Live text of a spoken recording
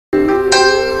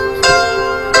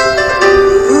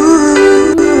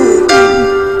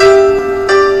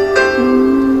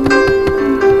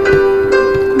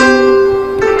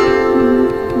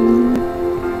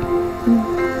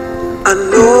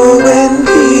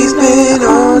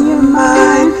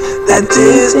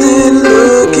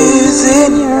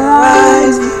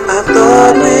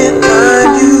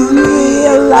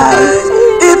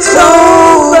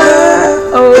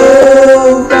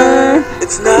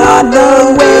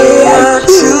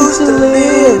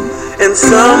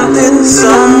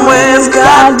Someone's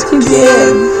got to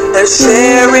give. A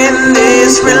share in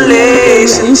this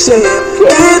relationship.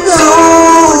 It's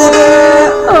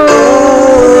older,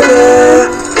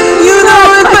 older. You know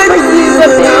if I can you,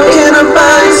 but how can I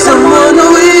find someone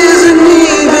who isn't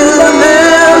even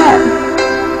there?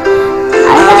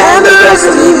 I have the rest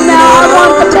of you now. I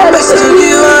want the best of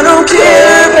you. I don't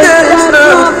care if there's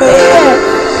no fair.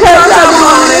 'Cause I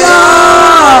want it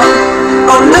all,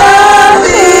 or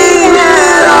nothing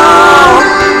at all.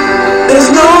 There's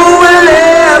nowhere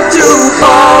left to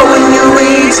fall when you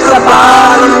reach the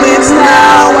bottom. It's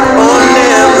now or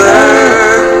never.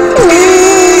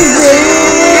 Is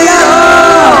it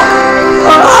all,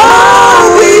 or are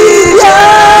we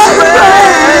just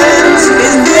friends?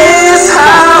 Is this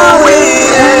how we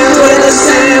end with a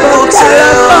simple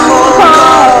telephone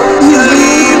call? You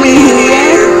leave me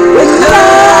here with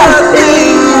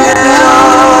nothing at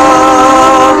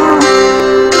all.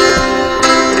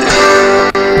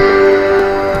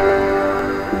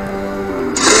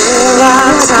 There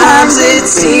are times it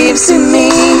seems to me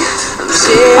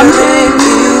I'm sharing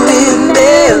you with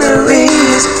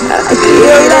memories I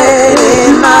feel it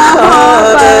in my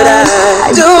heart, but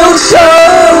I don't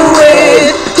show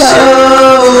it,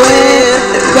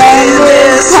 Then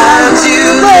there's times you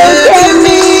look at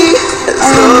me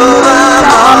as though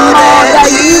I'm all that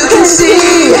you can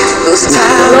see. Those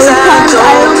times I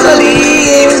don't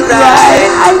believe it's right.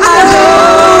 I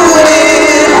know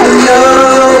it.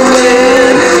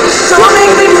 Don't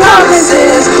make me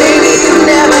promises, baby, you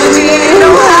never did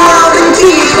know how to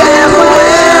keep them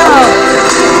well.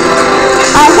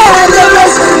 I have the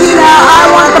rest of you now, I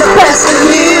want the best of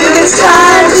you. It's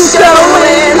time to show